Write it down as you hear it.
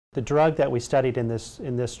The drug that we studied in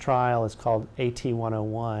this trial is called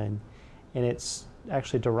AT-101, and it's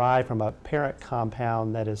actually derived from a parent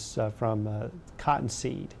compound that is from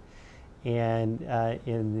cottonseed. And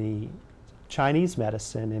in the Chinese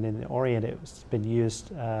medicine and in the Orient, it's been used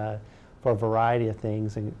for a variety of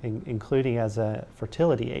things, including as a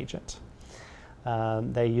fertility agent.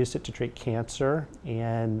 They used it to treat cancer,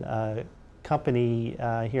 and a company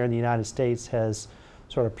here in the United States has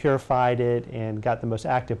sort of purified it and got the most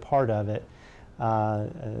active part of it,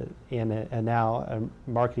 and now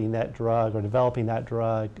marketing that drug or developing that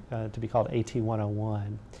drug to be called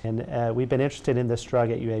AT-101. And we've been interested in this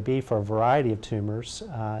drug at UAB for a variety of tumors.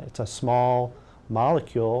 It's a small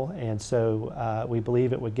molecule, and so we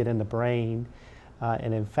believe it would get in the brain.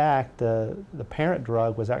 And in fact, the parent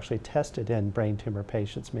drug was actually tested in brain tumor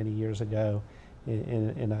patients many years ago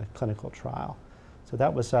in a clinical trial. So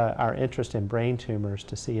that was our interest in brain tumors,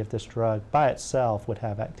 to see if this drug by itself would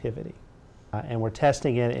have activity. And we're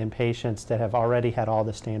testing it in patients that have already had all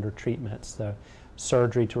the standard treatments, the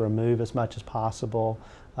surgery to remove as much as possible,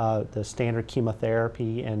 the standard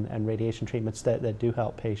chemotherapy and radiation treatments that do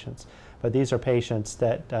help patients. But these are patients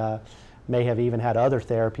that may have even had other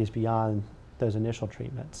therapies beyond those initial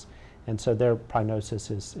treatments. And so their prognosis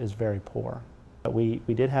is very poor. But we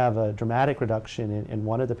did have a dramatic reduction in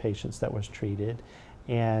one of the patients that was treated,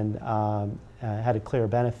 and had a clear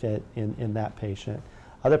benefit in that patient.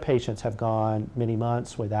 Other patients have gone many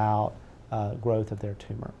months without growth of their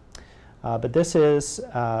tumor. But this is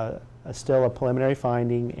still a preliminary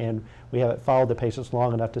finding, and we haven't followed the patients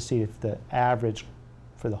long enough to see if the average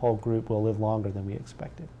for the whole group will live longer than we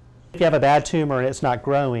expected. If you have a bad tumor and it's not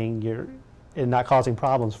growing, and not causing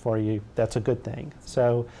problems for you, that's a good thing.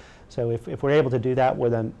 So if we're able to do that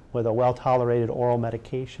with a well-tolerated oral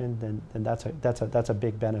medication, then that's a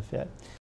big benefit.